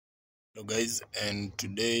Hello guys, and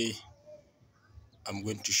today I'm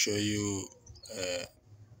going to show you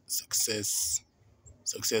success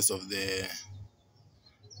of the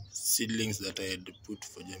seedlings that I had put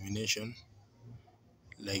for germination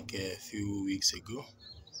like a few weeks ago.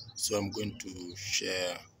 So I'm going to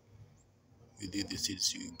share with you the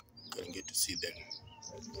seeds, you can get to see them.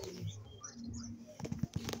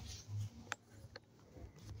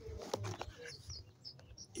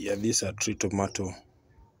 Yeah, these are tree tomato.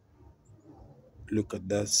 Look at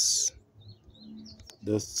those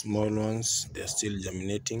small ones, they're still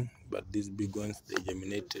germinating, but these big ones, they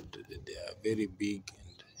germinated. They are very big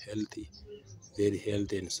and healthy, very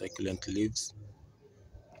healthy and succulent leaves.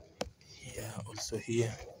 Yeah, also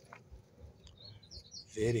here,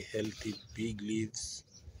 very healthy big leaves.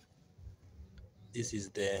 This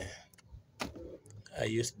is I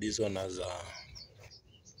used this one as a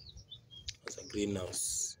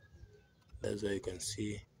greenhouse. That's why you can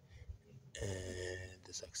see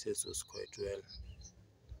the success was quite well.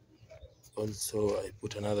 Also, I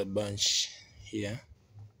put another bunch here.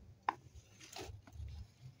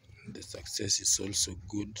 The success is also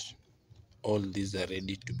good. All these are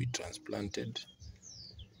ready to be transplanted.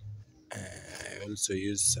 I also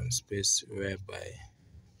used some space whereby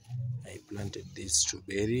I planted these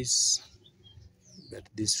strawberries, but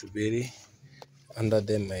this strawberry, under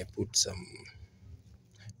them I put some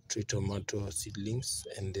tree tomato seedlings,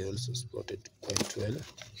 and they also sprouted quite well.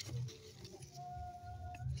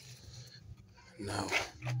 Now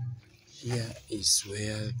here is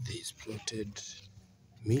where they sprouted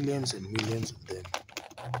millions and millions of them.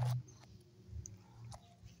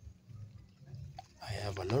 I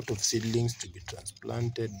have a lot of seedlings to be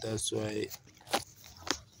transplanted. That's why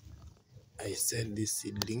I sell these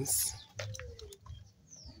seedlings.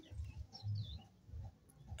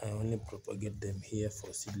 I only propagate them here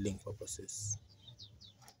for seedling purposes.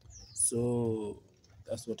 So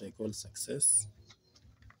that's what I call success.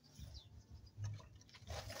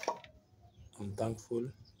 I'm thankful.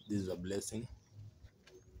 This is a blessing.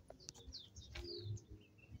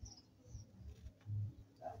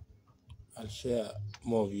 I'll share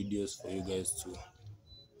more videos for you guys to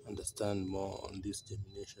understand more on this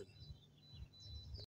germination.